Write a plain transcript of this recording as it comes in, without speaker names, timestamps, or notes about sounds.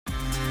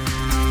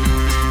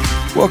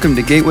Welcome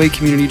to Gateway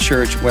Community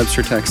Church,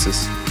 Webster,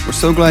 Texas. We're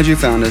so glad you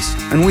found us,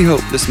 and we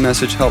hope this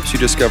message helps you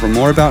discover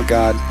more about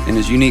God and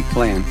His unique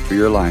plan for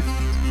your life.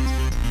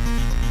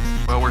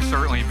 Well, we're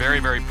certainly very,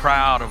 very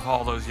proud of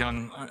all those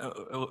young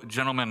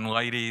gentlemen and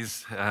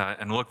ladies,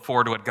 and look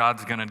forward to what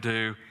God's going to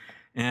do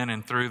in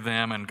and through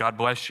them. And God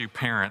bless you,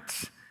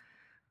 parents.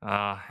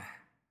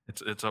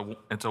 It's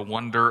a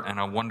wonder and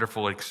a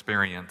wonderful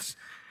experience.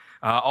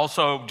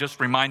 Also,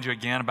 just remind you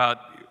again about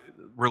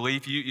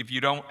relief. If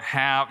you don't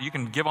have, you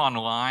can give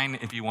online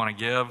if you want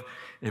to give.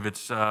 If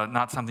it's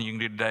not something you can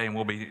do today, and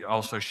we'll be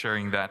also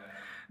sharing that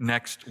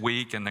next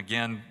week. And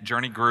again,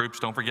 journey groups,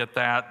 don't forget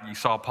that. You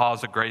saw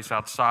Paws of Grace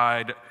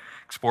outside,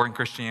 Exploring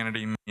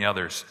Christianity, many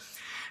others.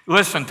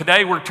 Listen,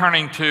 today we're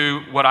turning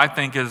to what I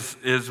think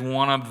is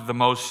one of the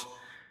most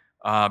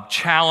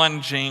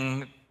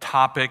challenging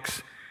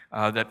topics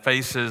that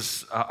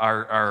faces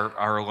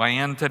our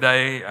land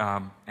today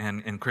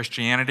and in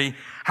Christianity.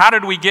 How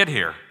did we get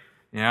here?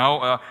 You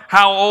know,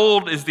 how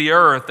old is the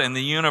earth and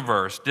the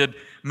universe? Did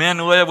men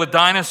live with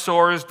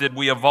dinosaurs? Did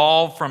we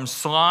evolve from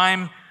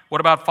slime? What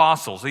about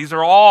fossils? These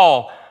are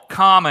all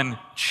common,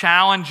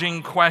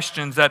 challenging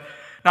questions that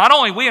not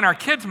only we and our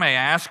kids may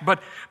ask,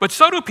 but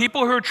so do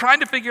people who are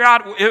trying to figure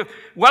out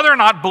whether or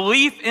not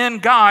belief in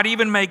God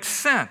even makes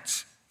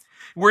sense.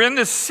 We're in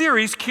this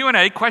series,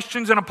 Q&A,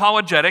 Questions and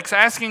Apologetics,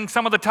 asking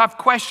some of the tough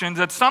questions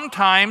that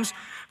sometimes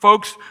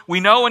folks we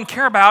know and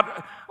care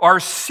about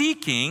are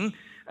seeking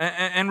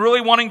and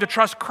really wanting to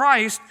trust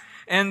Christ,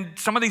 and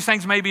some of these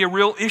things may be a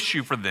real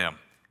issue for them,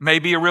 may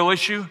be a real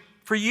issue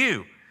for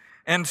you.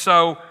 And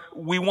so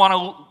we want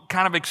to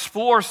kind of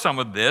explore some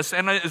of this,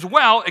 and as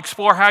well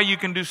explore how you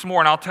can do some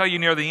more. And I'll tell you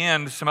near the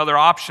end some other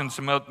options,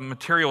 some other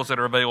materials that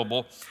are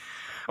available.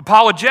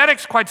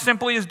 Apologetics, quite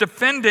simply, is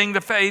defending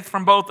the faith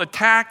from both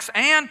attacks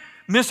and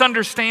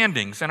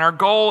misunderstandings. And our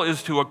goal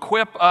is to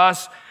equip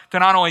us to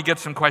not only get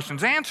some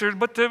questions answered,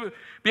 but to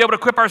be able to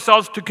equip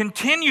ourselves to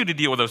continue to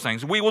deal with those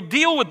things. We will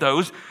deal with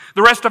those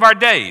the rest of our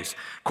days.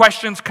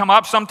 Questions come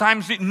up,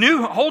 sometimes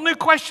whole new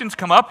questions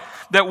come up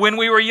that when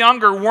we were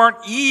younger weren't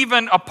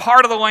even a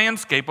part of the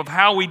landscape of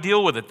how we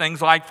deal with it.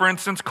 Things like, for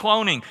instance,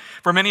 cloning.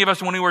 For many of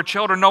us when we were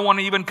children, no one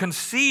even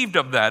conceived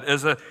of that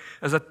as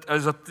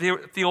a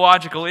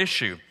theological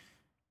issue.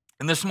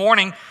 And this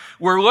morning,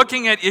 we're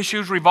looking at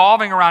issues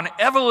revolving around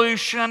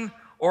evolution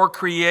or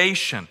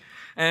creation.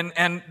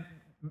 And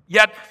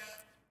yet,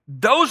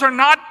 those are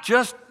not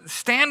just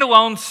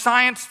standalone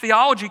science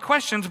theology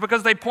questions,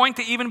 because they point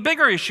to even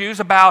bigger issues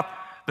about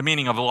the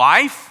meaning of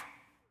life,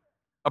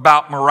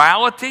 about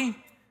morality,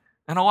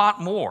 and a lot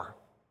more.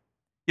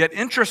 Yet,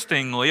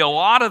 interestingly, a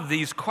lot of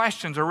these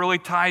questions are really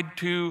tied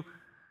to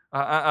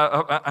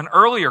an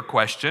earlier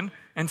question,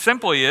 and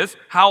simply is,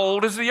 how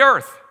old is the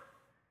earth?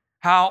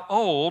 How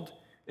old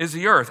is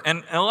the earth?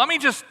 And let me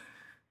just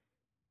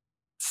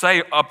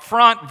say up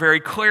front very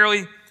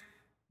clearly,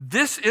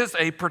 this is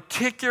a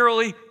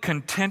particularly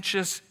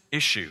contentious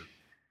issue.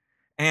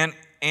 And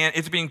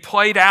it's being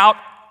played out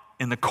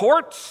in the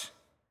courts,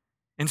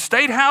 in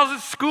state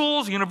houses,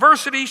 schools,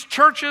 universities,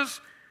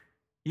 churches,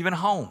 even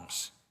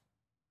homes.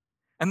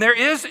 And there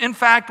is, in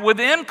fact,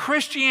 within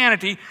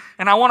Christianity,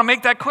 and I want to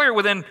make that clear,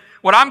 within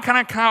what I'm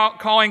kind of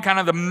calling kind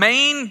of the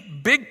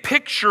main big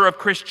picture of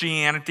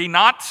Christianity,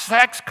 not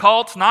sex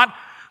cults, not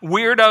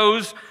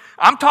weirdos.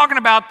 I'm talking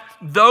about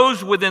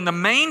those within the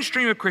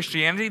mainstream of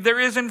Christianity. There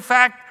is, in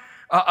fact,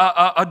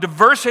 a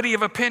diversity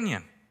of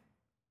opinion.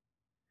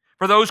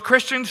 For those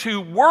Christians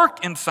who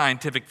work in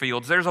scientific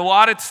fields, there's a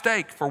lot at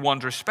stake for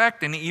one's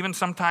respect and even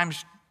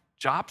sometimes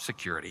job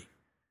security.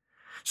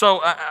 So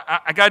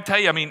I got to tell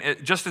you, I mean,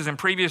 just as in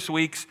previous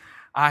weeks,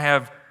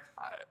 I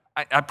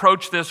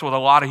approach this with a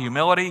lot of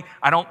humility.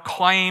 I don't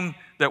claim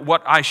that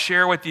what I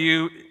share with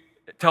you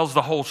tells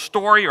the whole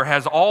story or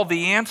has all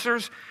the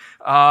answers.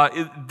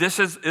 This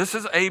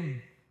is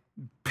a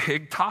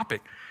big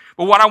topic.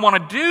 But what I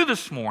want to do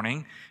this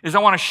morning is I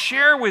want to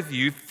share with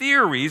you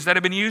theories that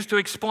have been used to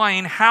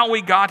explain how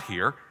we got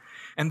here,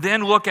 and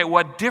then look at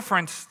what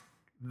difference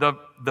the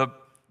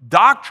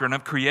doctrine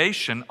of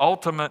creation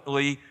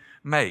ultimately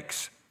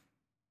makes.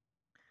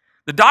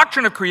 The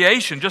doctrine of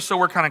creation, just so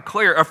we're kind of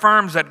clear,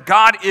 affirms that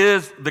God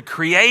is the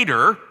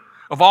creator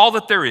of all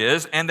that there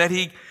is, and that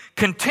He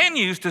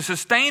continues to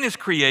sustain His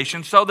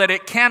creation so that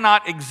it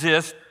cannot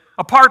exist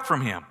apart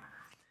from Him.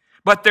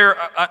 But there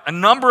are a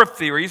number of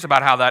theories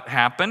about how that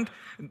happened.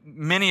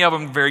 Many of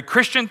them very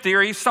Christian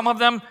theories. Some of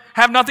them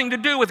have nothing to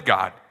do with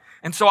God.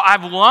 And so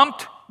I've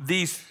lumped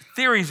these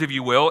theories, if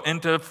you will,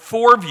 into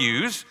four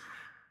views,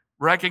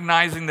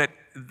 recognizing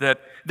that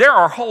there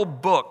are whole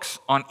books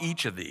on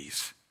each of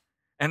these.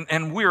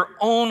 And we're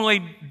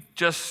only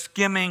just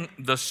skimming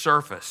the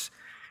surface.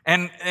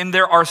 And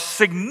there are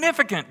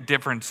significant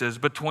differences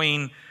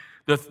between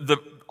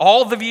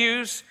all the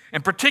views,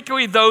 and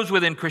particularly those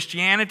within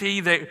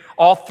Christianity.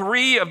 All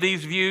three of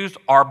these views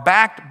are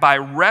backed by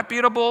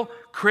reputable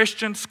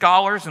Christian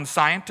scholars and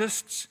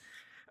scientists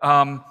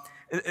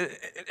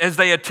as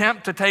they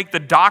attempt to take the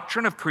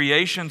doctrine of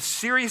creation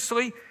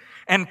seriously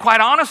And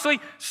quite honestly,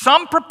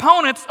 some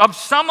proponents of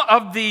some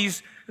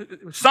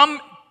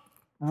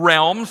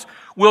realms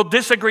will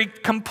disagree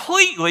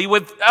completely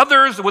with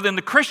others within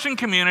the Christian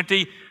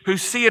community who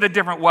see it a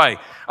different way.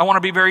 I want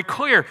to be very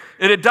clear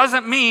that it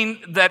doesn't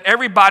mean that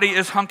everybody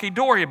is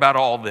hunky-dory about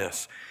all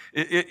this.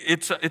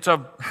 It's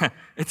a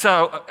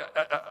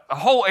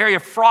whole area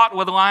fraught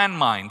with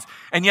landmines.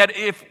 And yet,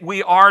 if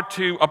we are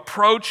to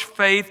approach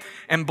faith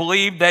and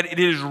believe that it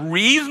is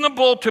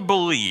reasonable to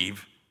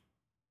believe,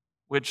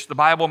 which the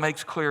Bible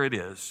makes clear it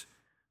is,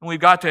 and we've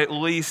got to at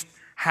least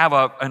have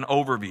an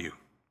overview.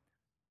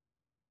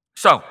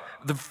 So,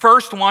 the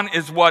first one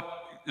is what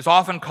is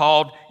often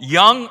called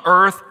young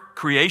earth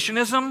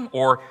creationism,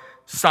 or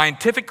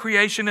scientific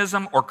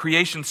creationism, or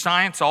creation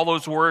science. All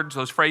those words,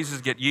 those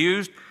phrases get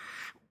used.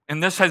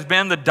 And this has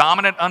been the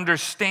dominant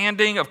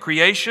understanding of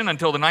creation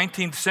until the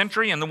 19th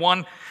century, and the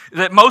one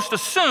that most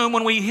assume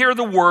when we hear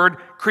the word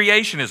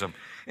creationism.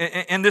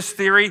 In this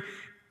theory,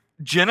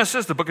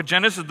 Genesis, the book of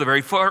Genesis, the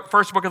very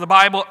first book of the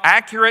Bible,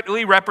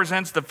 accurately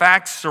represents the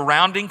facts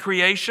surrounding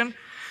creation,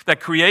 that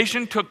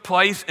creation took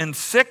place in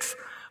 6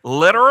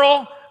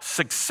 literal,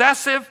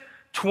 successive,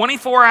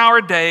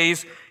 24-hour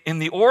days in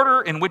the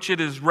order in which it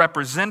is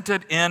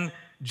represented in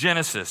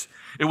Genesis.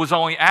 It was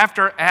only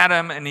after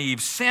Adam and Eve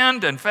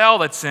sinned and fell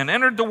that sin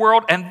entered the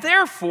world, and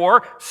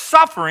therefore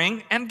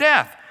suffering and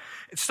death.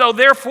 So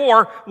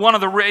therefore, one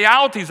of the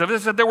realities of this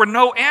is that there were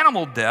no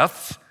animal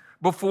deaths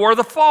before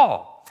the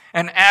fall.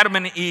 And Adam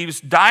and Eve's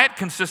diet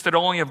consisted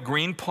only of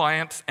green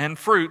plants and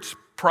fruits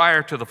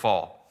prior to the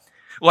fall.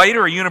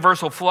 Later, a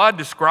universal flood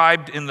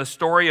described in the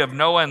story of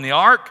Noah and the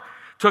ark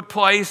took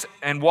place,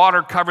 and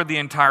water covered the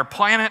entire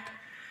planet.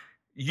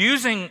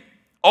 Using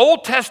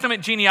Old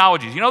Testament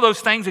genealogies, you know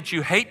those things that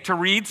you hate to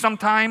read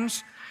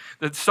sometimes?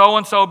 That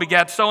so-and-so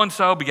begat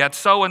so-and-so, begat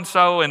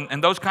so-and-so,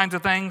 and those kinds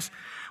of things?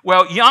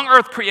 Well, young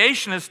earth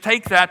creationists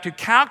take that to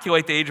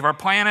calculate the age of our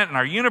planet and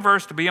our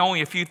universe to be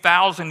only a few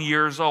thousand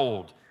years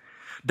old.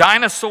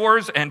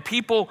 Dinosaurs and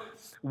people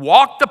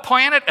walked the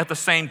planet at the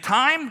same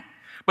time,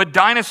 but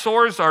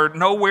dinosaurs are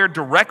nowhere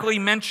directly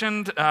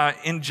mentioned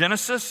in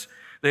Genesis.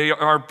 They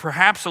are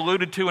perhaps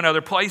alluded to in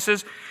other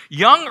places.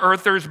 Young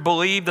earthers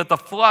believe that the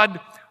flood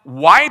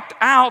wiped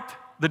out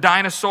the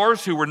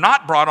dinosaurs who were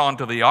not brought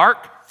onto the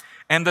ark,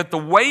 and that the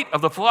weight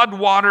of the flood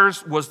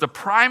waters was the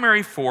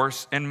primary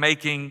force in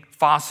making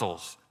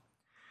fossils.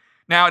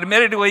 Now,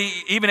 admittedly,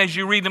 even as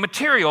you read the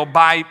material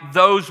by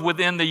those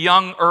within the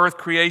young earth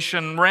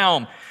creation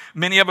realm,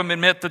 many of them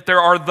admit that there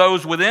are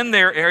those within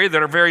their area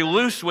that are very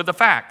loose with the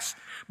facts.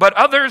 But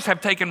others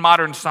have taken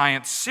modern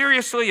science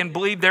seriously and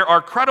believe there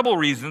are credible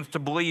reasons to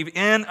believe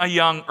in a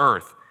young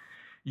earth.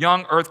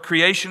 Young earth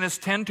creationists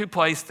tend to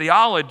place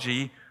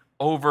theology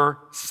over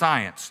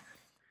science.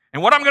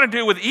 And what I'm going to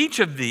do with each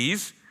of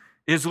these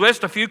is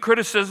list a few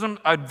criticisms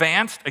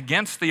advanced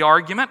against the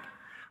argument,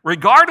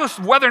 regardless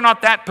of whether or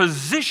not that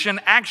position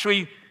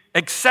actually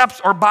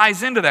accepts or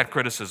buys into that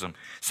criticism.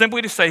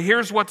 Simply to say,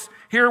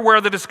 here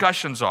where the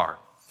discussions are.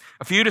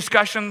 A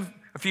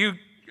few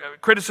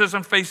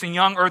criticisms facing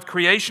young earth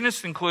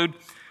creationists include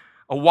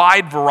a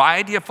wide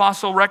variety of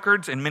fossil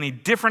records and many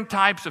different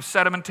types of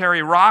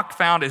sedimentary rock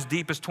found as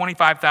deep as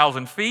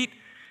 25,000 feet,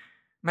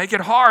 make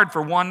it hard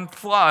for one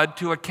flood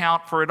to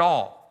account for it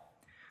all.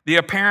 The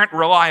apparent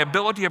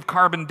reliability of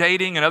carbon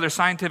dating and other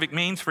scientific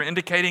means for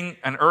indicating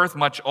an Earth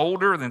much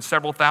older than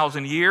several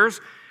thousand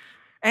years.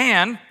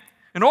 And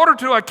in order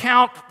to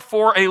account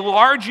for a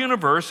large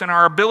universe and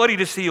our ability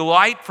to see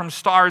light from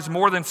stars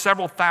more than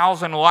several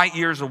thousand light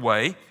years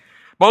away,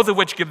 both of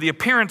which give the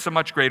appearance of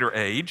much greater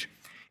age,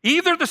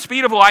 either the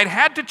speed of light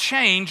had to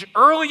change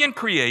early in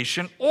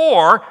creation,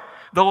 or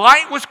the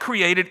light was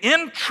created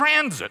in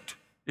transit,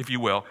 if you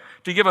will,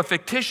 to give a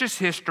fictitious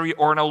history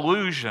or an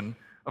illusion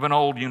of an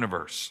old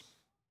universe.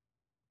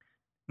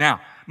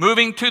 Now,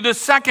 moving to the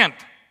second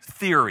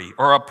theory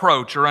or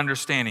approach or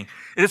understanding.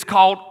 It is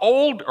called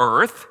old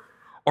earth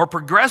or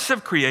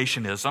progressive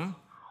creationism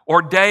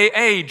or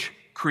day-age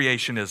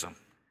creationism.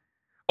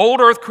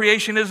 Old earth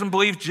creationism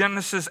believes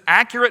Genesis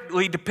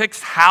accurately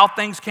depicts how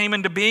things came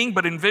into being,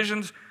 but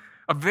envisions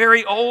a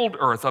very old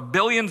earth of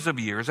billions of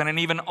years and an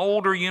even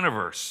older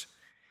universe.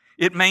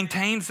 It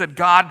maintains that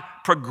God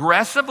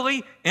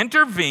progressively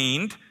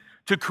intervened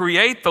to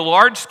create the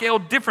large-scale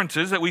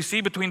differences that we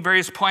see between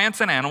various plants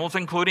and animals,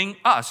 including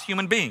us,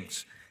 human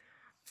beings.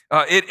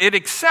 It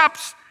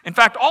accepts, in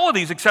fact, all of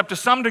these accept to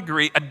some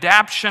degree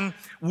adaptation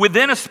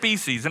within a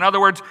species. In other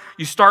words,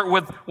 you start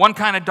with one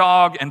kind of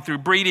dog, and through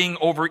breeding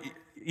over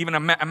even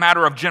a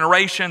matter of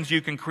generations,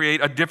 you can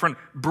create a different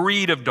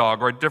breed of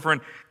dog or a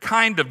different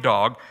kind of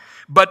dog.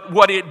 But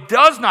what it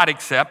does not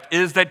accept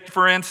is that,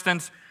 for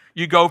instance,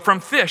 you go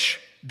from fish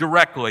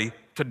directly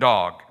to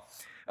dog.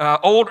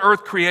 Old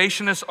earth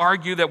creationists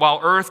argue that while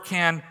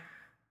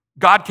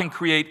God can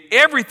create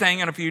everything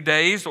in a few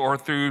days or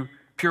through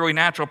purely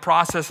natural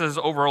processes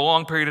over a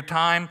long period of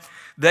time,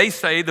 they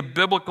say the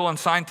biblical and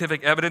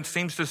scientific evidence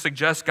seems to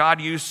suggest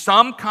God used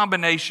some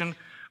combination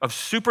of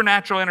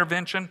supernatural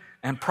intervention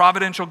and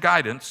providential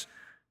guidance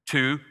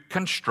to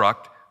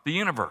construct the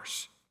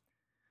universe.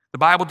 The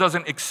Bible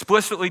doesn't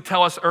explicitly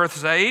tell us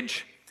Earth's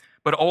age,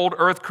 but old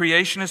Earth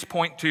creationists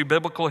point to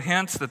biblical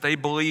hints that they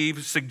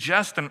believe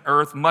suggest an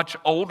Earth much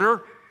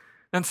older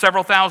than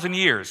several thousand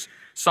years.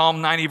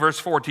 Psalm 90, verse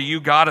 4, to you,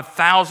 God,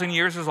 1,000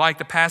 years is like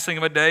the passing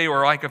of a day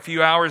or like a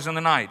few hours in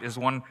the night, is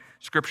one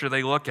scripture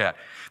they look at.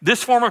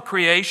 This form of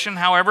creation,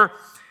 however,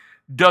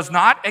 does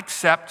not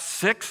accept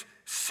 6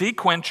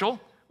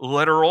 sequential,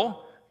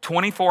 literal,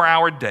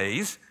 24-hour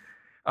days.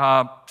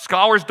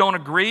 Scholars don't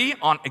agree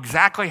on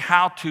exactly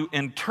how to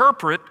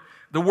interpret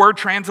the word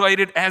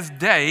translated as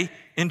day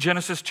in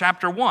Genesis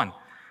chapter 1.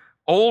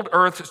 Old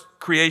Earth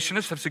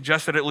creationists have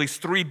suggested at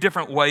least 3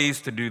 different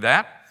ways to do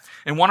that.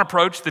 In one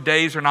approach, the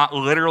days are not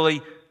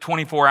literally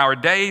 24-hour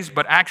days,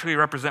 but actually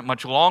represent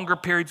much longer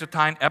periods of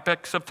time,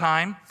 epochs of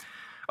time.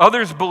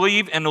 Others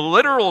believe in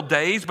literal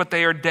days, but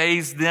they are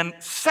days then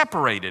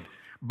separated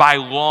by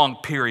long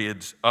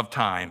periods of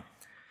time.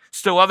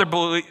 Still,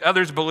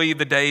 others believe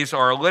the days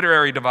are a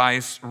literary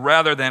device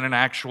rather than an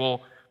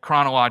actual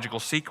chronological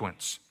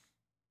sequence.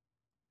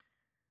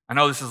 I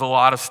know this is a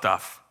lot of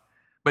stuff,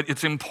 but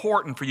it's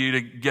important for you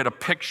to get a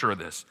picture of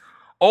this.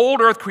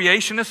 Old Earth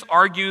creationists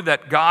argue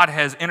that God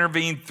has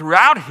intervened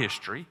throughout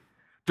history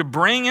to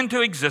bring into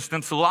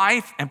existence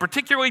life and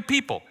particularly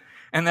people,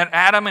 and that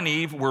Adam and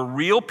Eve were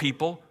real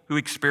people who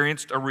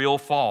experienced a real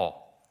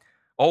fall.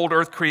 Old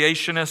Earth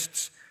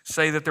creationists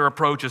say that their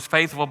approach is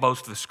faithful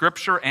both to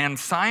Scripture and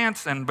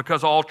science, and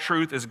because all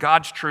truth is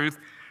God's truth,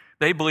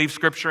 they believe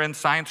Scripture and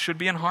science should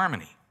be in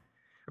harmony.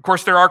 Of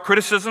course, there are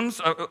criticisms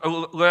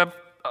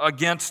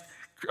against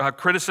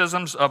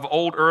criticisms of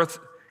Old Earth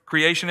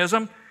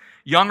creationism.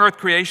 Young Earth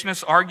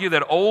creationists argue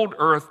that Old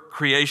Earth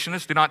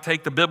creationists do not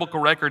take the biblical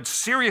record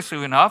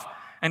seriously enough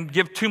and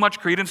give too much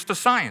credence to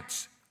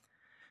science.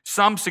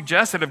 Some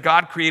suggest that if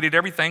God created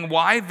everything,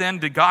 why then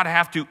did God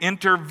have to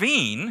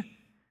intervene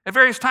at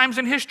various times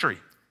in history?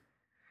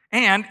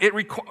 And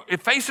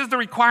it faces the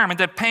requirement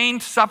that pain,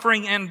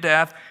 suffering, and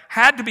death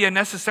had to be a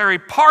necessary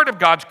part of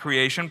God's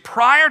creation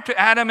prior to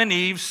Adam and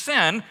Eve's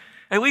sin,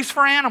 at least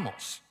for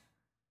animals.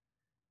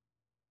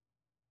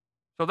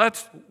 So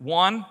that's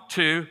 1,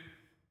 2,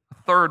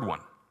 third one.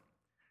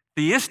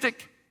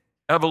 Theistic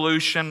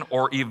evolution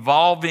or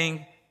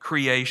evolving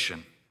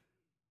creation.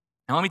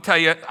 Now let me tell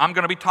you, I'm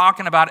going to be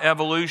talking about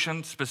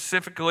evolution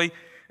specifically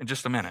in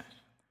just a minute.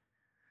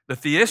 The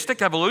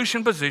theistic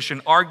evolution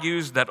position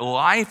argues that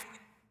life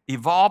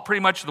evolved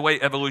pretty much the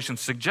way evolution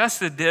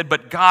suggested it did,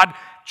 but God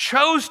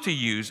chose to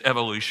use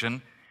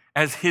evolution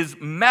as his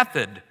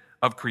method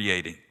of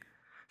creating.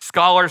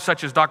 Scholars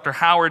such as Dr.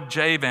 Howard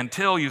J. Van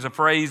Til use a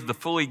phrase, the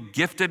fully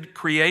gifted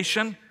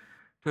creation,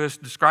 to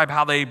describe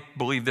how they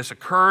believe this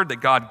occurred, that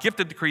God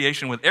gifted the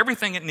creation with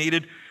everything it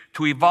needed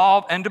to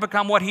evolve and to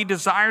become what he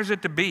desires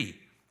it to be.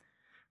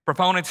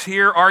 Proponents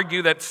here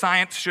argue that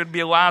science should be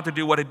allowed to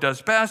do what it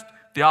does best,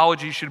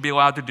 theology should be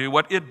allowed to do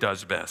what it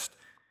does best.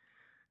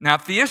 Now,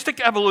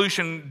 theistic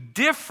evolution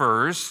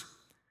differs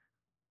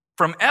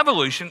from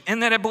evolution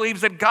in that it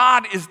believes that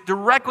God is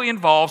directly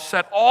involved,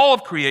 set all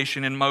of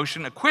creation in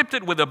motion, equipped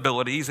it with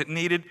abilities it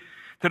needed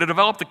to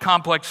develop the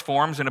complex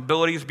forms and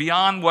abilities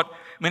beyond what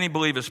many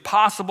believe is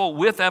possible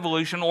with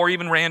evolution or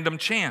even random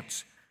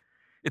chance.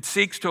 It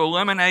seeks to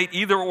eliminate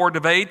either-or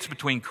debates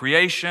between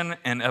creation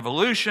and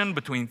evolution,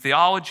 between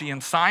theology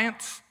and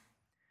science.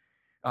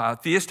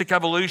 Theistic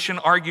evolution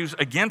argues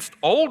against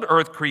old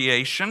earth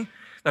creation,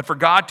 that for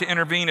God to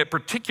intervene at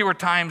particular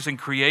times in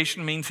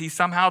creation means he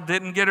somehow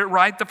didn't get it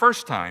right the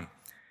first time.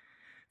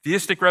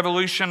 Theistic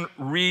evolution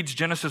reads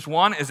Genesis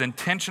 1 as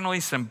intentionally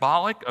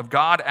symbolic of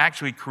God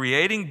actually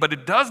creating, but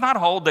it does not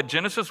hold that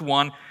Genesis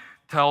 1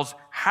 tells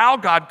how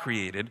God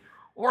created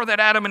or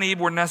that Adam and Eve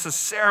were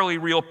necessarily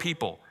real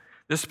people.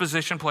 This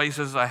position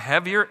places a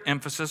heavier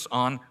emphasis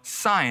on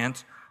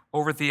science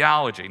over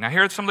theology. Now,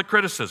 here are some of the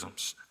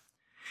criticisms.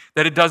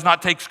 That it does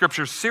not take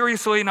Scripture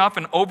seriously enough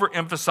and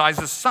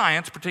overemphasizes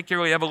science,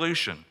 particularly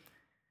evolution.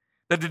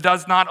 That it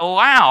does not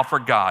allow for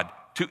God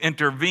to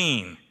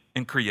intervene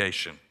in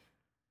creation.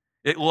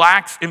 It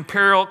lacks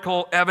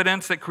empirical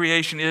evidence that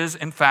creation is,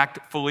 in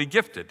fact, fully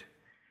gifted.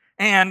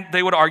 And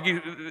they would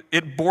argue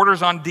it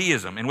borders on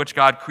deism, in which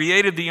God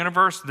created the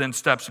universe, then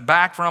steps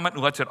back from it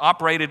and lets it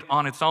operate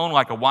on its own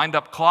like a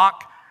wind-up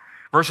clock,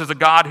 versus a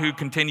God who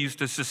continues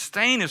to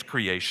sustain his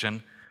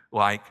creation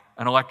like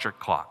an electric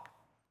clock.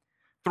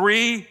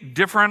 3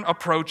 different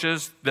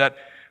approaches that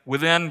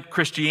within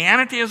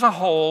Christianity as a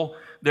whole,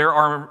 there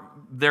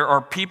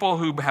are people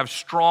who have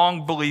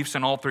strong beliefs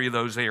in all 3 of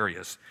those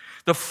areas.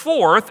 The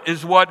 4th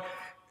is what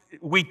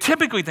we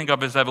typically think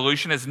of as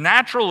evolution, as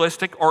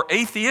naturalistic or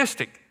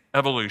atheistic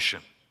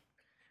evolution.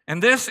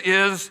 And this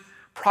is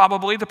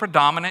probably the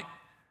predominant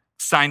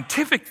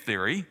scientific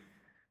theory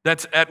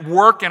that's at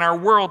work in our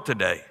world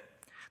today.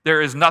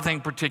 There is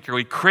nothing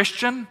particularly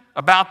Christian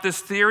about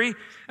this theory,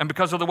 and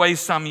because of the way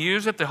some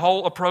use it, the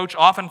whole approach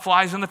often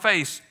flies in the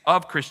face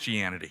of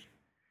Christianity.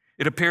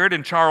 It appeared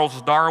in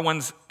Charles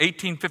Darwin's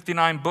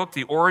 1859 book,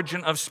 The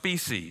Origin of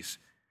Species.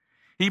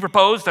 He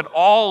proposed that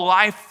all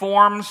life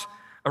forms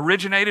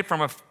originated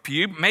from a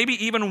few, maybe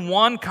even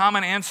one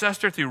common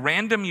ancestor through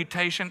random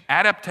mutation,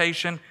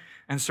 adaptation,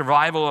 and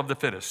survival of the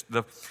fittest.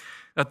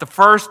 That the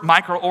first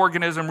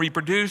microorganism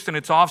reproduced and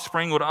its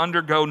offspring would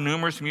undergo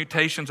numerous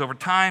mutations over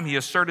time. He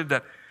asserted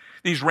that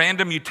these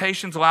random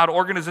mutations allowed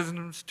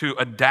organisms to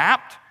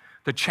adapt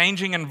to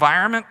changing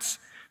environments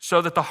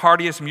so that the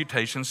hardiest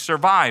mutations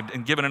survived.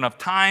 And given enough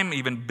time,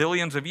 even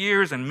billions of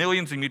years and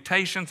millions of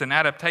mutations and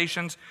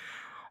adaptations,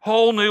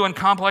 whole new and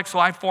complex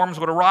life forms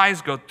would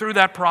arise, go through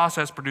that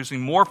process,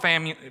 producing more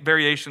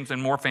variations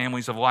and more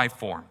families of life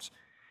forms.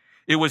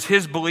 It was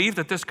his belief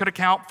that this could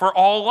account for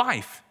all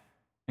life,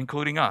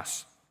 including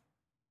us.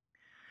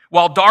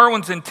 While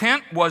Darwin's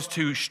intent was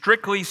to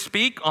strictly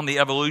speak on the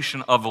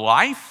evolution of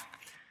life,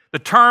 the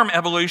term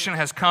evolution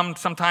has come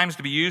sometimes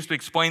to be used to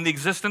explain the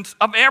existence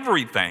of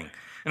everything.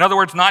 In other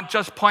words, not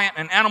just plant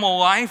and animal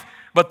life,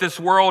 but this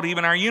world,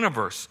 even our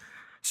universe.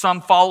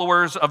 Some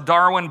followers of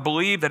Darwin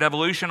believe that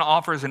evolution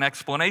offers an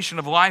explanation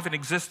of life and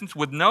existence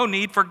with no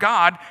need for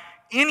God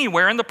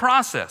anywhere in the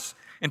process.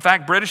 In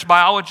fact, British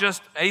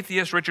biologist,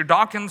 atheist Richard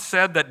Dawkins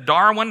said that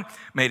Darwin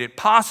made it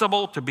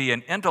possible to be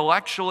an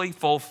intellectually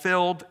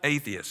fulfilled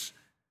atheist.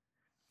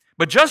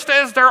 But just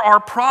as there are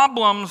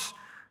problems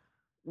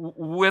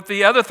with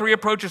the other three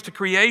approaches to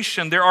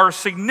creation, there are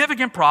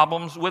significant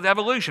problems with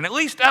evolution, at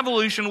least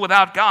evolution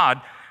without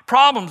God,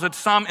 problems that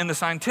some in the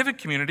scientific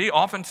community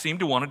often seem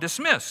to want to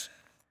dismiss.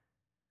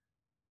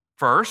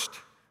 First,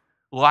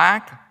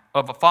 lack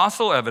of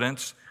fossil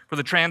evidence for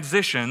the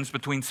transitions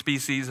between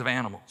species of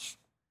animals.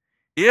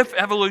 If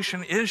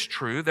evolution is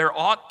true, there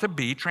ought to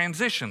be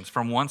transitions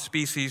from one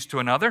species to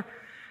another.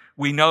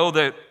 We know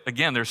that,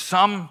 again, there's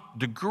some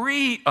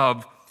degree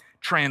of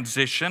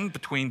transition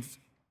between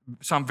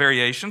some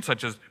variations,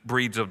 such as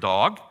breeds of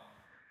dog.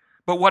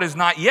 But what has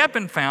not yet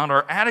been found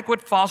are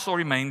adequate fossil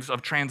remains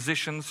of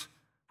transitions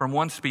from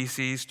one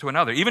species to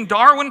another. Even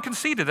Darwin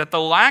conceded that the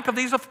lack of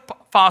these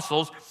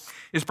fossils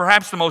is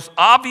perhaps the most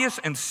obvious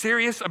and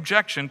serious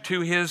objection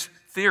to his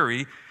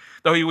theory,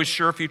 though he was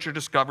sure future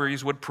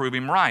discoveries would prove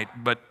him right.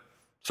 But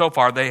so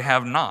far, they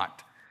have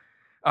not.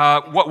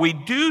 What we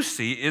do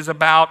see is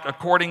about,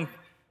 according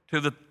to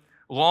the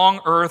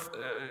long Earth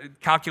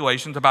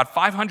calculations, about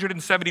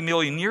 570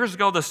 million years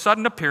ago, the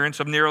sudden appearance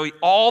of nearly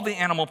all the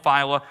animal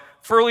phyla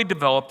fully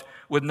developed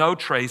with no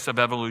trace of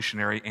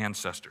evolutionary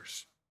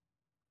ancestors.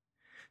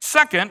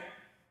 Second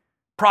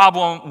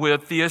problem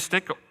with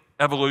theistic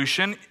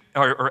evolution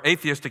or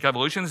atheistic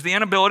evolution is the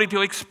inability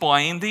to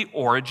explain the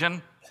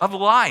origin of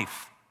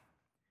life.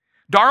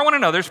 Darwin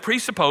and others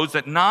presuppose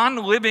that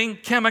non-living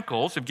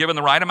chemicals, if given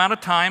the right amount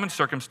of time and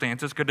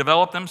circumstances, could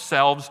develop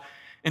themselves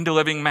into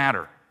living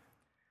matter.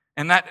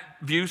 And that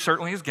view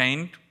certainly has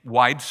gained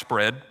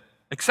widespread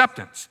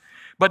acceptance.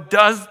 But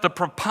does the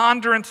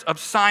preponderance of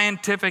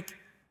scientific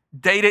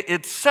data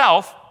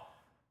itself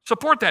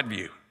support that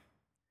view?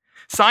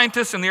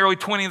 Scientists in the early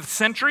 20th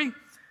century,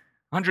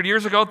 100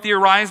 years ago,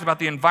 theorized about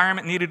the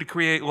environment needed to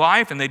create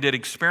life, and they did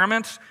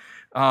experiments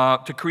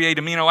to create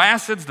amino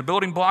acids, the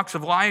building blocks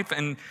of life,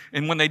 and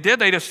when they did,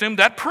 they'd assumed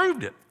that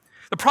proved it.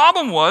 The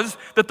problem was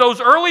that those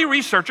early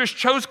researchers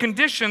chose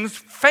conditions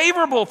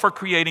favorable for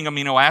creating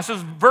amino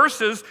acids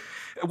versus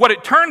what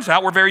it turns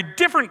out were very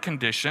different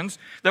conditions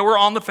that were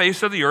on the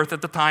face of the earth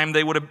at the time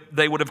they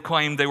would have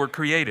claimed they were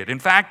created. In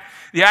fact,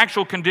 the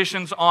actual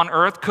conditions on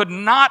earth could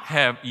not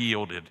have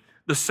yielded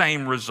the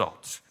same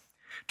results.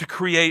 To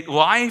create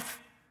life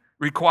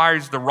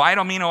requires the right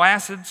amino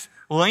acids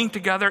linked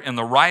together in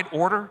the right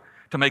order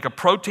to make a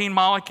protein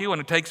molecule, and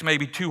it takes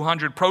maybe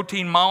 200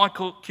 protein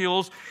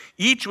molecules,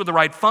 each with the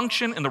right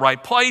function in the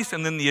right place,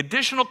 and then the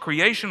additional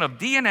creation of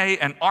DNA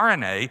and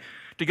RNA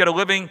to get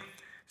a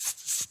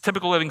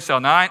typical living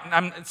cell.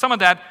 Now, some of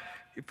that,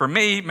 for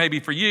me, maybe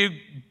for you,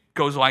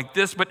 goes like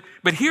this,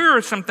 but here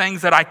are some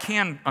things that I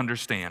can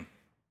understand.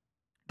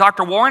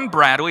 Dr. Warren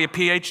Bradley, a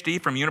PhD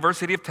from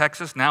University of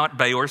Texas, now at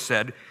Baylor,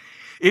 said,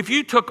 if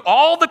you took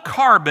all the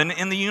carbon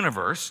in the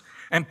universe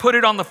and put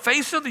it on the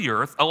face of the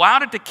earth,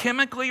 allowed it to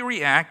chemically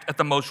react at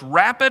the most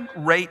rapid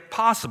rate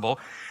possible,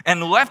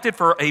 and left it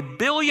for 1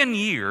 billion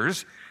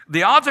years,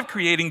 the odds of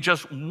creating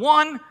just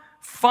one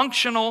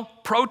functional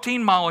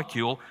protein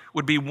molecule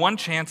would be 1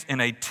 chance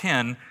in a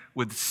 10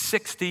 with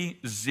 60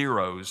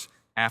 zeros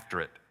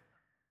after it.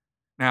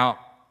 Now,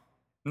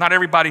 not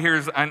everybody here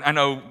is, I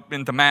know,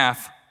 into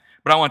math,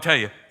 but I want to tell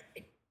you,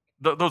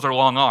 those are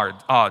long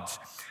odds.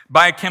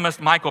 Biochemist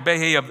Michael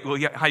Behe of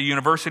Ohio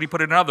University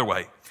put it another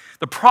way.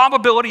 The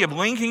probability of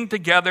linking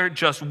together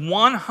just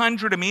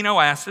 100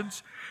 amino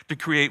acids to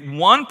create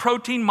one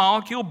protein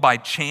molecule by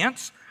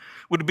chance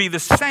would be the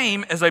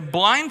same as a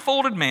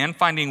blindfolded man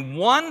finding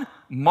one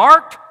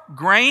marked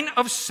grain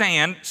of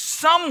sand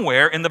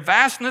somewhere in the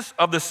vastness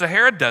of the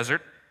Sahara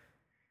Desert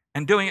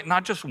and doing it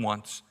not just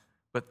once,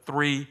 but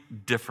 3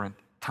 different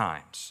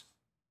times.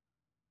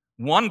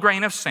 One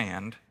grain of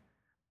sand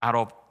out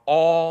of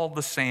all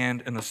the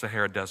sand in the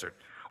Sahara Desert.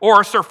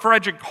 Or Sir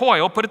Frederick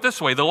Hoyle put it this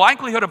way: the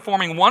likelihood of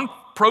forming one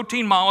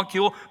protein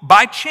molecule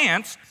by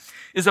chance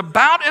is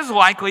about as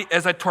likely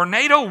as a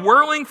tornado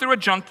whirling through a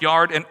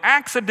junkyard and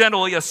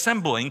accidentally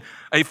assembling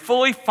a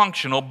fully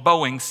functional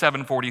Boeing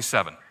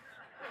 747.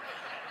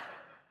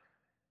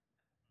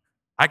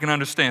 I can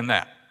understand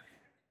that.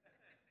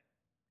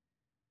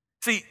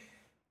 See,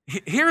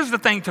 here's the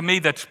thing to me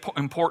that's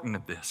important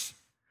of this.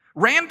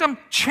 Random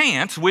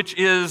chance, which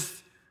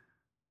is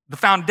the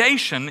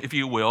foundation, if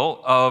you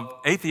will, of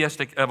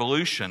atheistic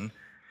evolution,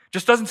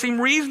 just doesn't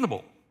seem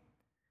reasonable.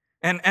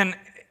 And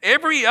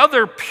every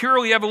other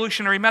purely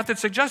evolutionary method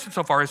suggested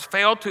so far has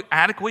failed to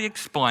adequately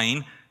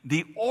explain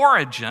the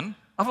origin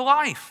of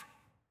life.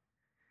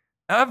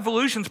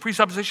 Evolution's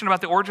presupposition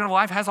about the origin of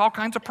life has all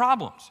kinds of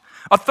problems.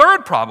 A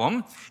third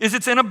problem is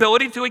its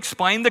inability to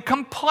explain the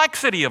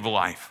complexity of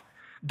life.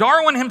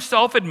 Darwin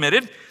himself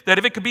admitted that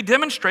if it could be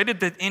demonstrated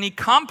that any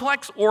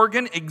complex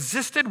organ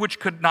existed which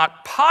could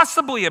not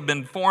possibly have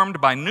been formed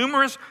by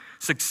numerous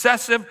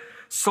successive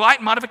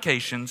slight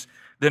modifications,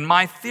 then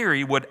my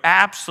theory would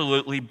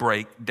absolutely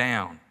break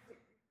down.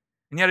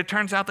 And yet it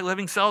turns out that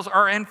living cells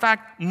are in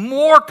fact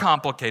more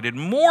complicated,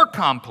 more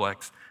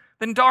complex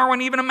than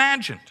Darwin even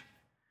imagined.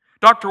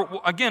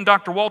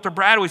 Dr. Walter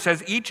Bradley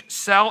says each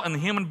cell in the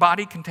human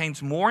body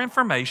contains more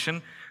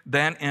information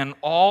than in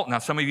all, now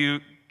some of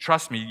you,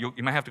 trust me,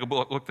 you might have to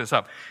go look this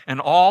up,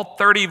 in all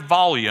 30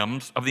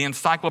 volumes of the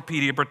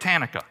Encyclopedia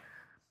Britannica.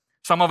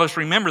 Some of us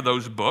remember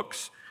those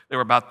books. They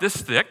were about this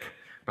thick,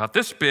 about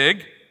this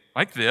big,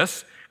 like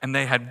this, and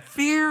they had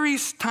very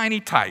tiny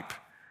type.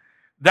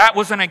 That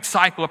was an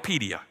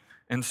encyclopedia.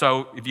 And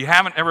so if you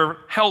haven't ever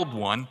held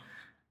one,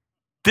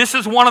 this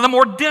is one of the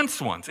more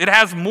dense ones. It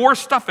has more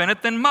stuff in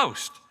it than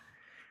most.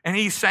 And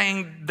he's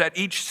saying that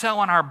each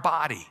cell in our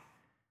body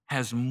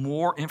has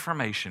more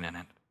information in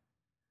it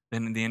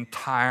than the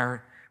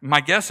entire, my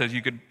guess is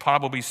you could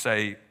probably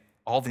say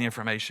all the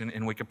information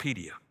in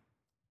Wikipedia.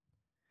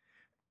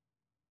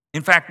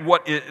 In fact,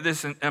 what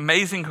this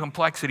amazing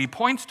complexity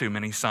points to,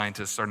 many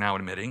scientists are now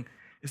admitting,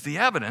 is the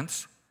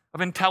evidence of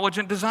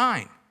intelligent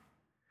design.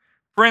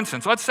 For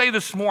instance, let's say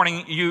this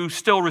morning you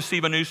still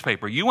receive a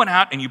newspaper. You went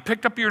out and you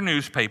picked up your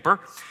newspaper,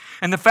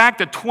 and the fact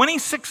that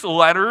 26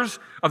 letters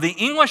of the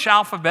English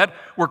alphabet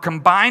were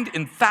combined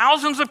in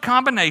thousands of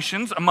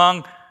combinations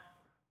among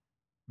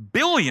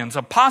billions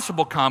of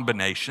possible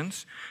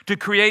combinations to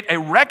create a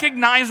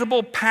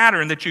recognizable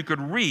pattern that you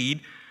could read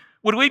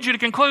would lead you to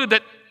conclude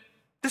that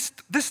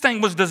this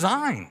thing was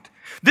designed.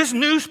 This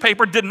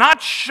newspaper did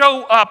not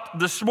show up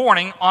this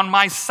morning on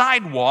my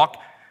sidewalk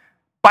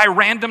by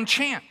random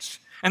chance.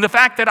 And the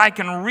fact that I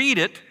can read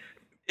it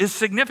is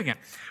significant.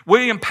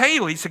 William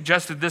Paley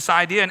suggested this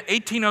idea in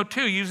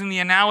 1802 using the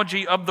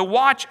analogy of the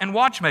watch and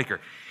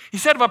watchmaker. He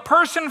said if a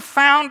person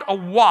found a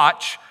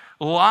watch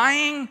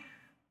lying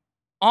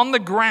on the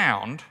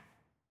ground,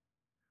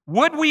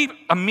 would we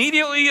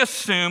immediately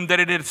assume that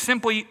it had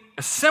simply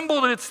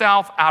assembled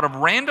itself out of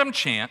random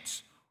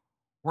chance,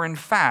 or in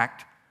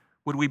fact,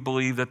 would we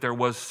believe that there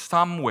was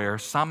somewhere,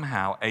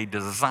 somehow, a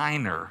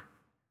designer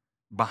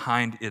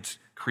behind its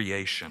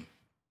creation?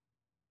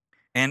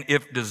 And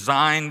if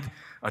designed,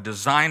 a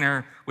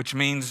designer, which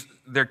means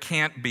there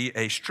can't be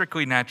a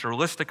strictly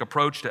naturalistic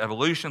approach to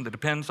evolution that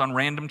depends on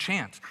random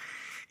chance.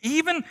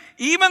 Even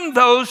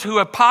those who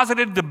have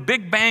posited the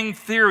Big Bang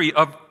theory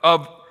of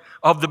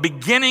the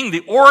beginning,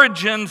 the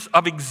origins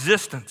of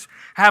existence,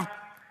 have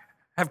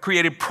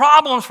created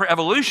problems for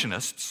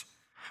evolutionists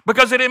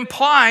because it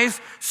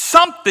implies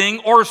something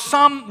or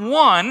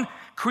someone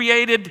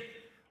created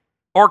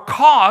or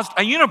caused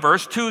a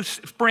universe to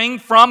spring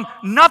from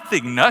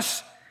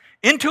nothingness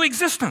into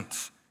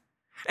existence.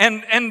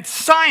 And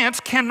science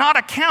cannot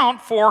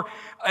account for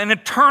an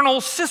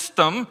eternal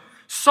system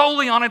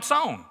solely on its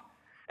own.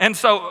 And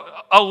so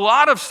a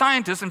lot of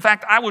scientists, in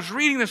fact, I was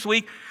reading this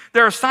week,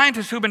 there are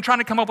scientists who've been trying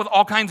to come up with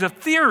all kinds of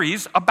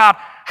theories about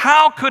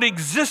how could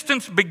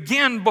existence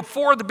begin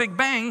before the Big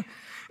Bang,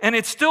 and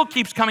it still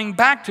keeps coming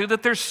back to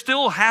that there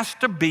still has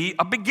to be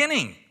a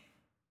beginning.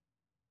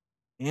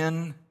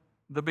 In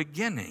the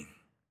beginning,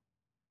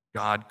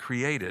 God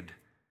created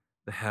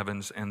the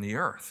heavens and the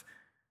earth.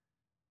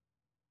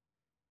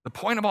 The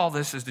point of all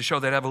this is to show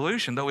that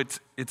evolution, though it's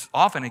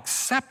often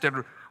accepted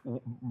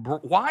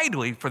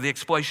widely for the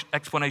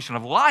explanation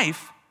of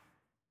life,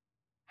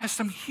 has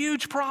some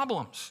huge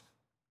problems.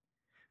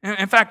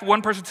 In fact,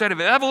 one person said, if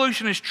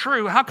evolution is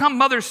true, how come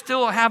mothers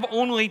still have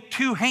only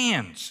 2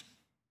 hands?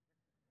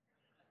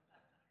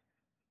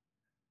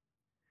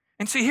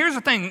 And see, here's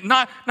the thing,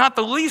 not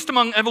the least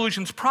among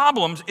evolution's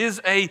problems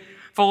is a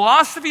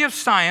philosophy of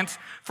science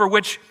for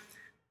which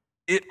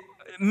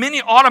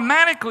many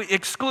automatically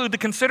exclude the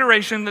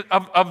consideration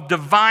of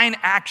divine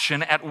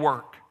action at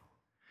work.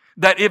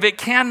 That if it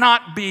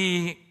cannot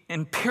be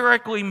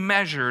empirically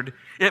measured,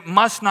 it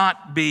must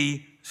not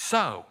be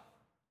so.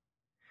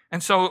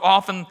 And so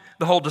often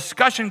the whole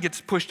discussion gets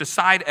pushed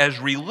aside as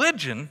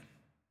religion,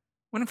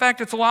 when in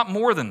fact it's a lot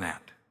more than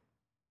that.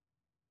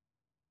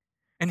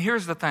 And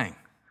here's the thing.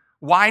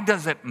 Why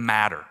does it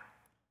matter?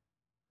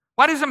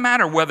 Why does it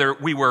matter whether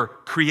we were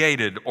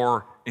created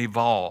or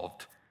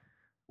evolved?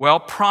 Well,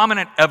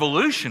 prominent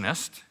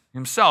evolutionists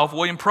himself,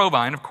 William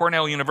Provine of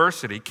Cornell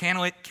University,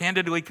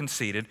 candidly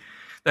conceded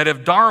that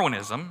if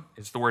Darwinism,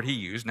 is the word he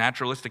used,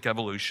 naturalistic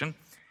evolution,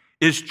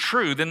 is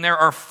true, then there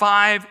are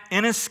 5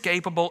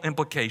 inescapable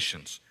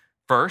implications.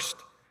 First,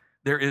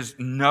 there is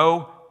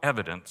no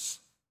evidence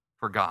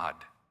for God.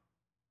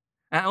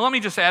 And let me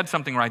just add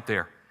something right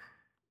there.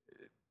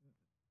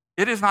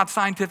 It is not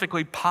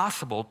scientifically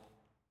possible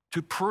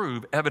to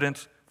prove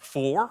evidence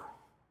for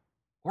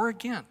or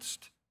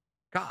against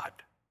God.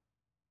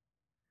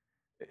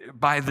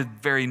 By the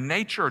very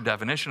nature or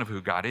definition of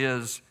who God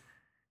is,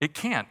 it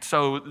can't.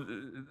 So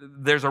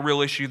there's a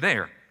real issue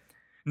there.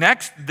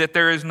 Next, that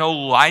there is no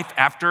life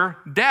after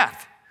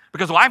death,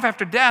 because life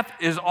after death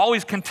is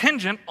always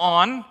contingent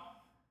on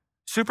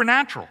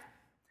supernatural.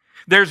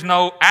 There's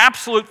no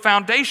absolute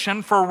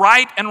foundation for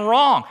right and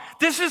wrong.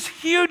 This is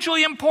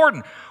hugely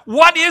important.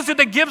 What is it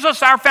that gives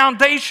us our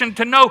foundation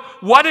to know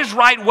what is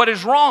right, what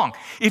is wrong?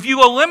 If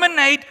you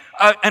eliminate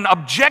an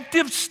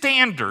objective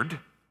standard,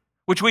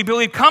 which we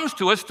believe comes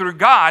to us through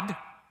God,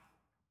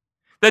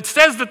 that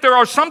says that there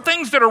are some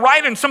things that are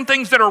right and some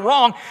things that are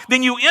wrong,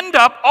 then you end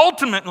up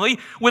ultimately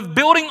with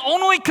building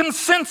only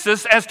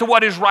consensus as to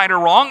what is right or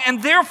wrong,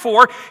 and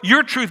therefore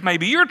your truth may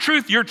be your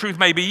truth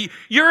may be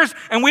yours,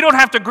 and we don't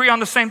have to agree on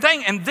the same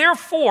thing, and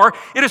therefore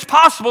it is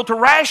possible to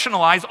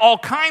rationalize all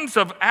kinds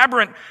of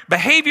aberrant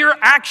behavior,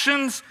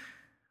 actions,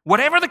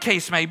 whatever the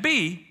case may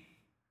be,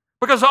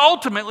 because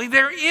ultimately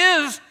there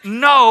is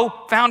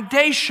no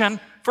foundation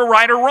for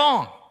right or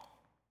wrong.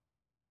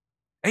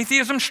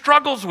 Atheism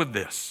struggles with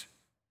this,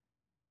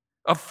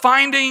 of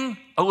finding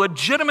a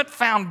legitimate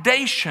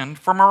foundation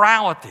for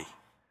morality,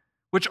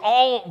 which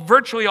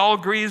virtually all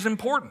agree is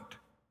important.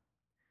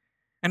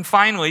 And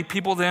finally,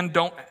 people then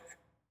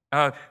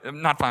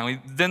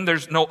then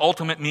there's no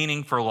ultimate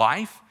meaning for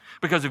life,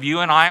 because if you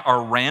and I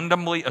are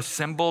randomly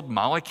assembled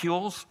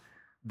molecules,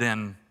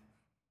 then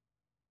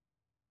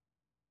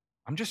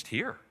I'm just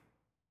here.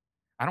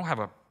 I don't have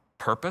a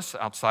purpose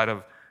outside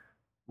of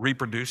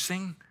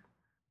reproducing,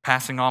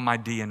 passing on my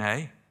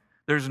DNA.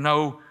 There's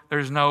no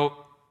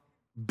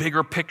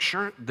bigger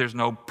picture. There's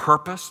no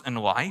purpose in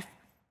life.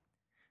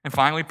 And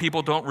finally,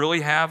 people don't really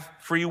have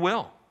free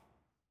will.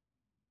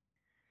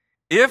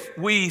 If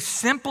we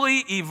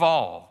simply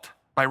evolved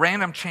by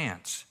random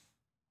chance,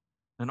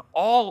 then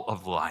all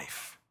of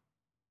life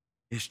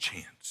is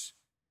chance.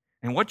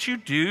 And what you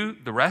do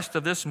the rest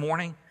of this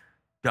morning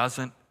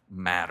doesn't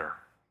matter.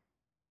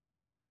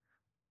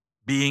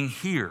 Being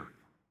here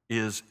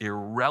is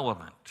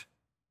irrelevant.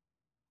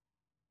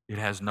 It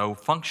has no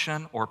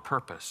function or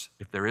purpose.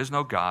 If there is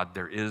no God,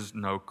 there is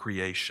no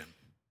creation.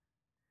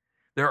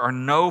 There are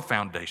no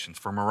foundations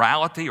for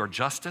morality or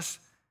justice.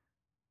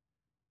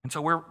 And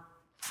so we're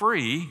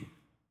free,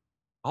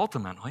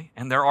 ultimately.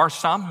 And there are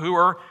some who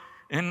are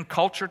in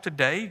culture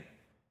today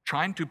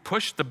trying to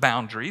push the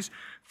boundaries,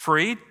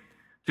 free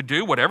to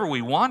do whatever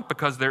we want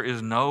because there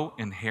is no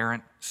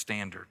inherent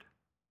standard.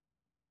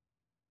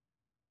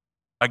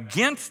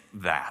 Against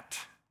that,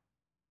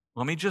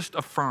 let me just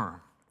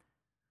affirm,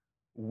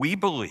 we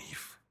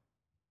believe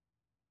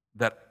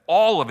that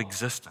all of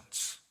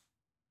existence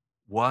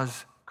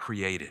was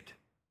created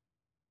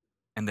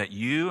and that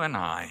you and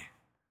I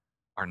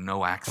are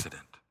no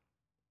accident.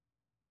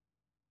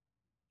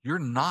 You're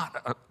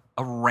not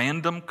a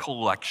random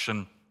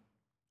collection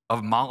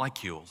of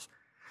molecules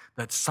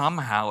that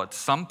somehow at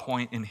some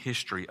point in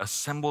history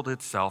assembled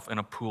itself in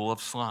a pool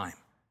of slime.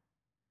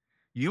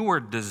 You were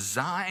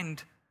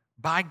designed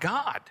by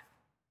God.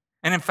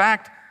 And in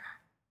fact,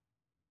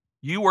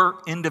 you were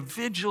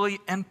individually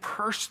and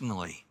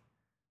personally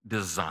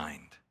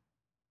designed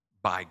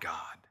by God.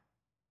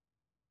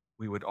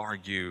 We would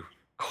argue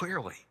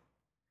clearly.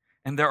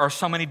 And there are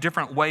so many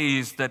different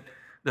ways that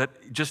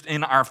just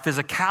in our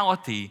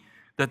physicality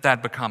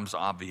that becomes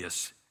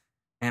obvious.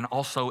 And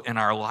also in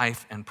our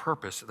life and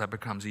purpose that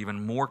becomes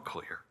even more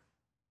clear.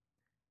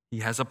 He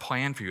has a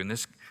plan for you. And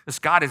this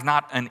God is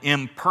not an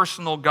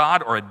impersonal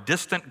God or a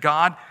distant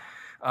God,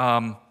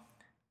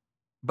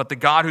 but the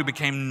God who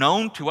became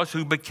known to us,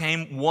 who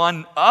became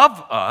one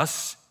of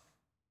us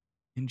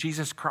in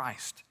Jesus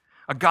Christ.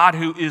 A God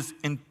who is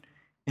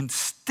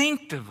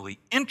instinctively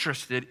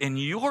interested in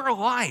your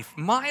life,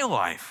 my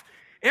life,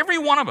 every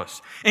one of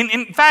us. And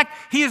in fact,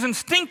 he is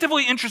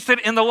instinctively interested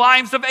in the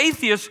lives of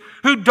atheists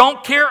who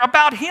don't care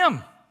about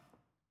him.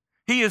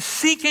 He is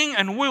seeking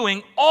and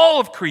wooing all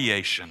of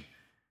creation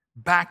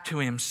back to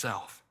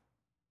himself.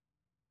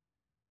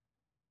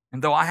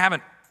 And though I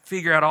haven't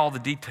figured out all the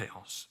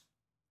details,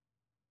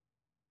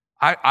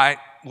 I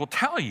will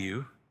tell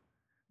you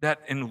that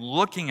in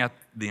looking at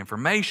the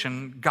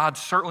information, God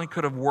certainly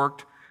could have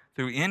worked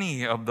through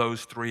any of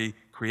those 3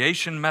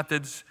 creation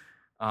methods.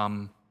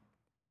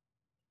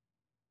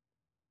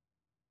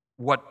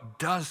 What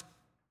does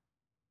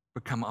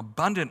become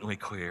abundantly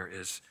clear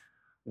is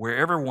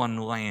wherever one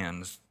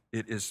lands,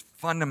 it is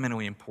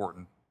fundamentally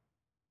important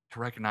to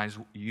recognize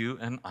you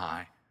and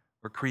I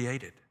were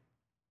created.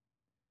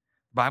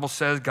 The Bible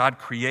says God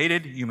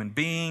created human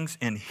beings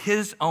in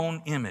his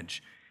own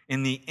image.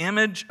 In the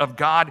image of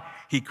God,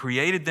 he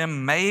created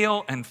them,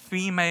 male and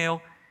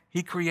female,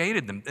 he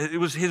created them. It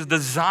was his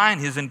design,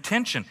 his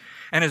intention.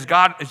 And as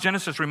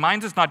Genesis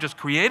reminds us, not just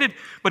created,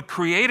 but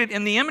created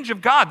in the image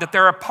of God, that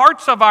there are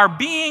parts of our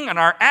being and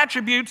our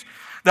attributes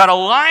that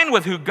align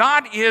with who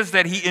God is,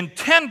 that he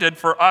intended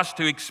for us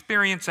to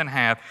experience and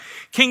have.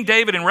 King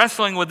David, in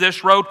wrestling with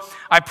this, wrote,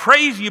 I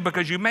praise you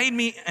because you made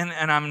me in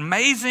an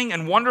amazing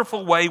and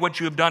wonderful way. What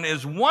you have done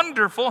is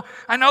wonderful.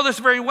 I know this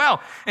very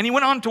well. And he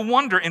went on to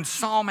wonder in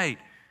Psalm 8.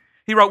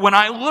 He wrote, when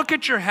I look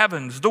at your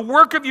heavens, the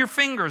work of your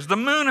fingers, the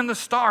moon and the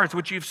stars,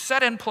 which you've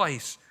set in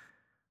place,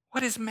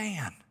 what is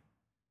man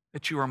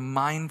that you are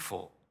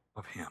mindful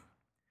of him?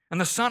 And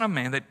the Son of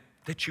Man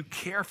that you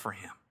care for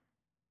him?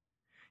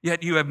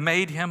 Yet you have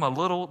made him a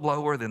little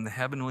lower than the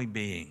heavenly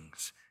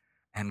beings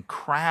and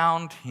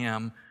crowned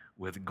him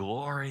with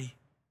glory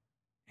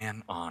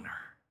and honor.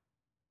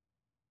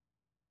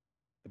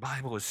 The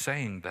Bible is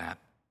saying that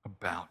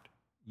about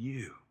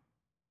you.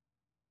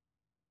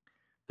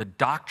 The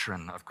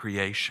doctrine of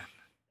creation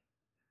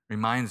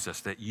reminds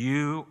us that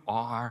you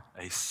are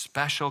a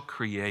special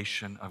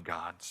creation of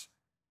God's,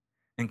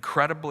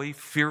 incredibly,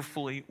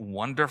 fearfully,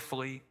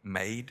 wonderfully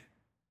made,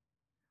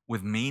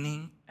 with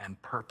meaning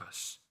and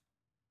purpose.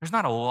 There's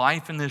not a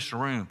life in this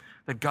room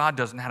that God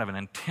doesn't have an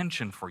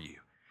intention for you,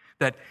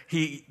 that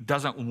he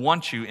doesn't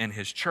want you in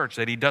his church,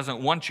 that he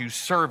doesn't want you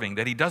serving,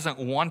 that he doesn't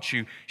want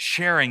you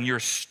sharing your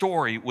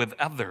story with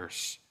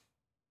others.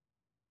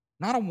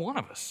 Not a one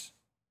of us.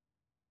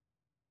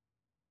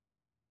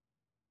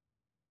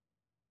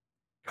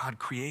 God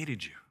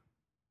created you.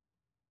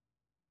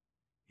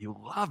 He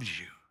loves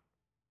you.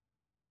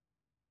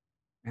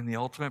 And the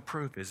ultimate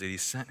proof is that he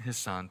sent his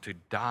son to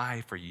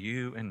die for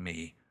you and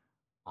me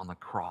on the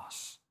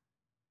cross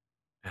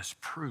as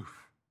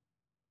proof.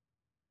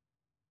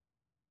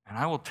 And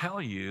I will tell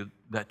you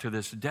that to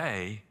this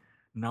day,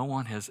 no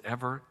one has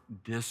ever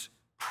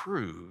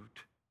disproved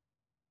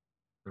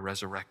the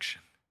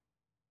resurrection.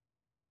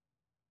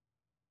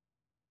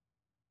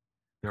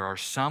 There are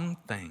some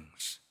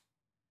things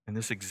in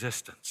this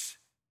existence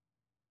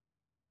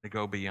that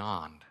go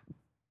beyond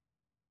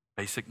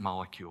basic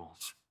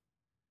molecules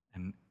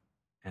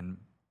and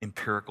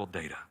empirical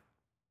data.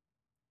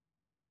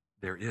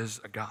 There is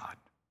a God.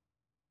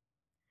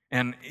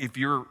 And if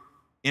you're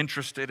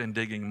interested in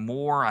digging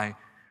more, I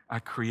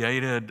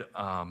created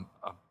on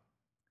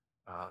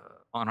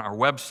our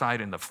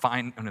website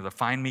under the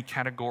Find Me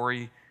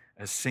category,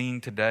 as seen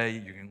today,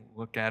 you can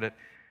look at it.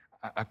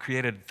 I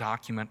created a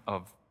document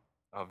of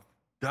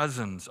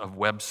dozens of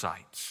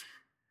websites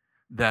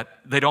that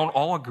they don't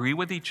all agree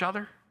with each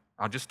other.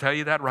 I'll just tell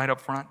you that right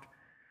up front.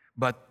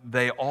 But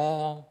they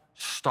all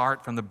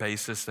start from the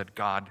basis that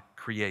God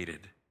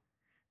created.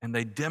 And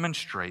they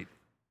demonstrate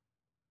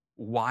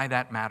why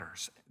that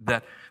matters.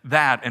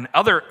 That and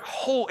other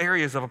whole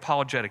areas of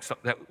apologetics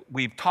that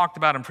we've talked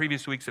about in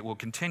previous weeks that we'll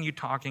continue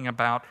talking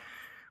about.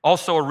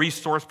 Also a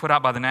resource put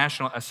out by the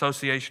National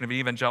Association of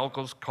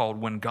Evangelicals called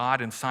When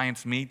God and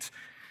Science Meets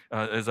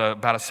is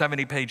about a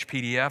 70-page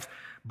PDF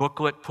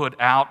booklet put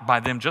out by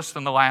them just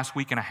in the last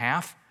week and a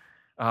half.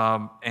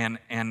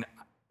 And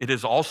it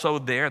is also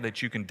there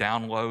that you can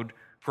download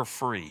for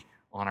free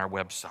on our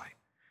website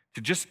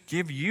to just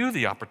give you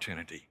the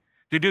opportunity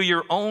to do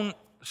your own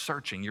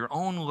searching, your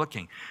own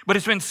looking. But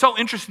it's been so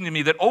interesting to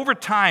me that over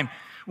time,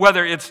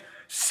 whether it's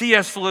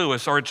C.S.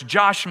 Lewis or it's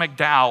Josh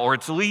McDowell or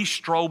it's Lee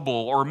Strobel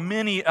or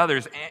many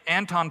others,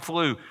 Anton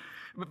Flew,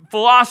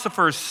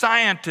 philosophers,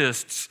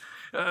 scientists,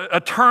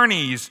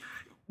 attorneys,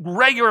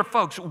 regular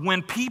folks,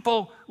 when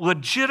people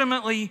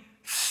legitimately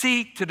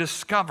seek to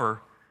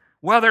discover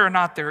whether or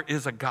not there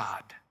is a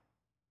God,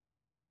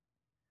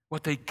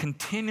 what they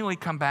continually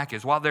come back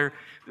is, while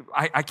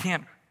I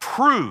can't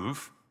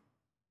prove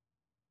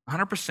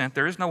 100%,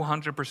 there is no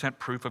 100%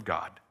 proof of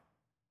God.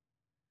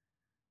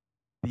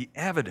 The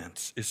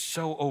evidence is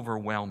so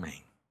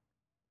overwhelming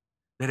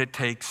that it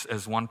takes,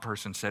 as one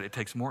person said, it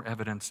takes more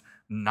evidence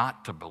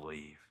not to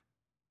believe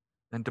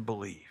than to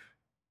believe.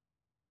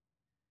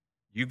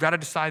 You've got to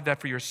decide that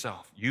for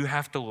yourself. You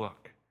have to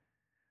look.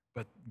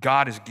 But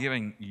God is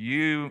giving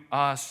you,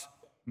 us,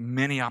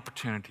 many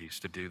opportunities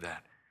to do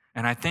that.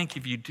 And I think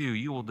if you do,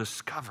 you will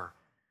discover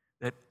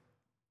that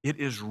it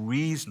is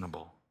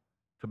reasonable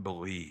to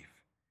believe.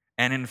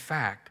 And in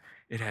fact,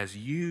 it has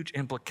huge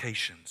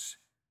implications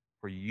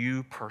for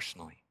you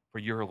personally, for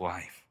your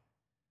life,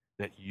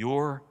 that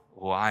your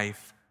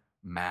life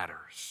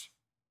matters.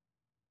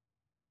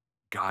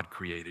 God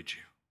created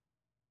you.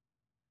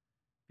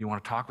 If you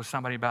want to talk with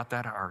somebody about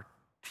that, our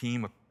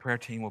prayer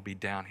team will be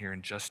down here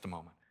in just a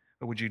moment.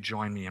 But would you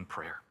join me in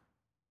prayer?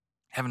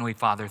 Heavenly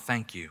Father,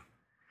 thank you.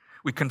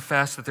 We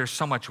confess that there's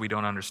so much we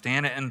don't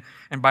understand,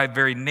 and by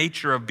very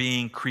nature of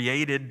being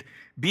created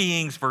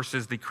beings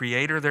versus the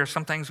Creator, there are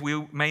some things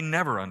we may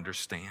never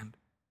understand.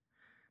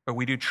 But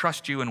we do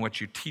trust you in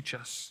what you teach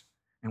us,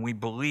 and we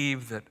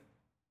believe that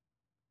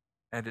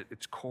at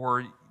its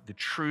core, the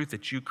truth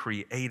that you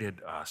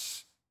created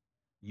us.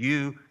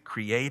 You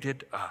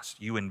created us.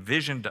 You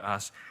envisioned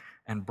us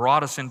and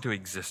brought us into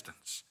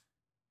existence.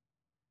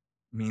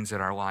 means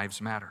that our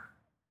lives matter.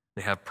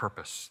 They have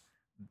purpose,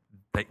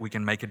 that we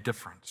can make a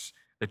difference,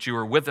 that you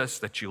are with us,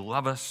 that you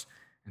love us,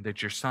 and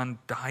that your Son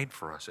died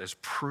for us as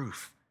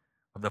proof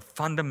of the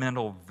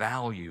fundamental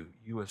value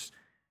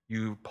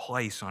you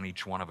place on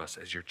each one of us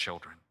as your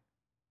children.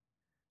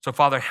 So,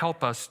 Father,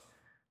 help us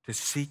to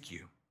seek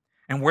you.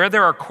 And where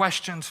there are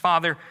questions,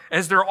 Father,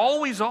 as there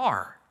always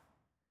are,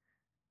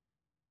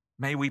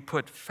 may we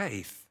put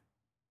faith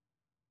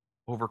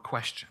over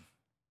question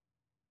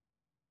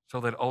so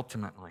that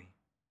ultimately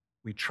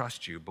we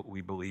trust you, but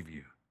we believe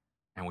you,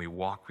 and we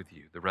walk with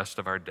you the rest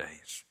of our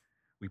days.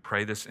 We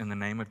pray this in the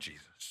name of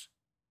Jesus.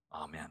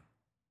 Amen.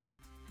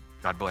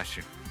 God bless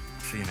you.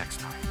 See you next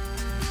time.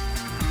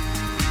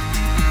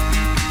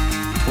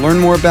 To learn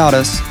more about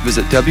us,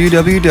 visit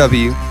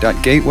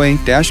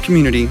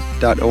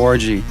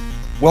www.gateway-community.org.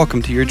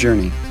 Welcome to your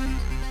journey.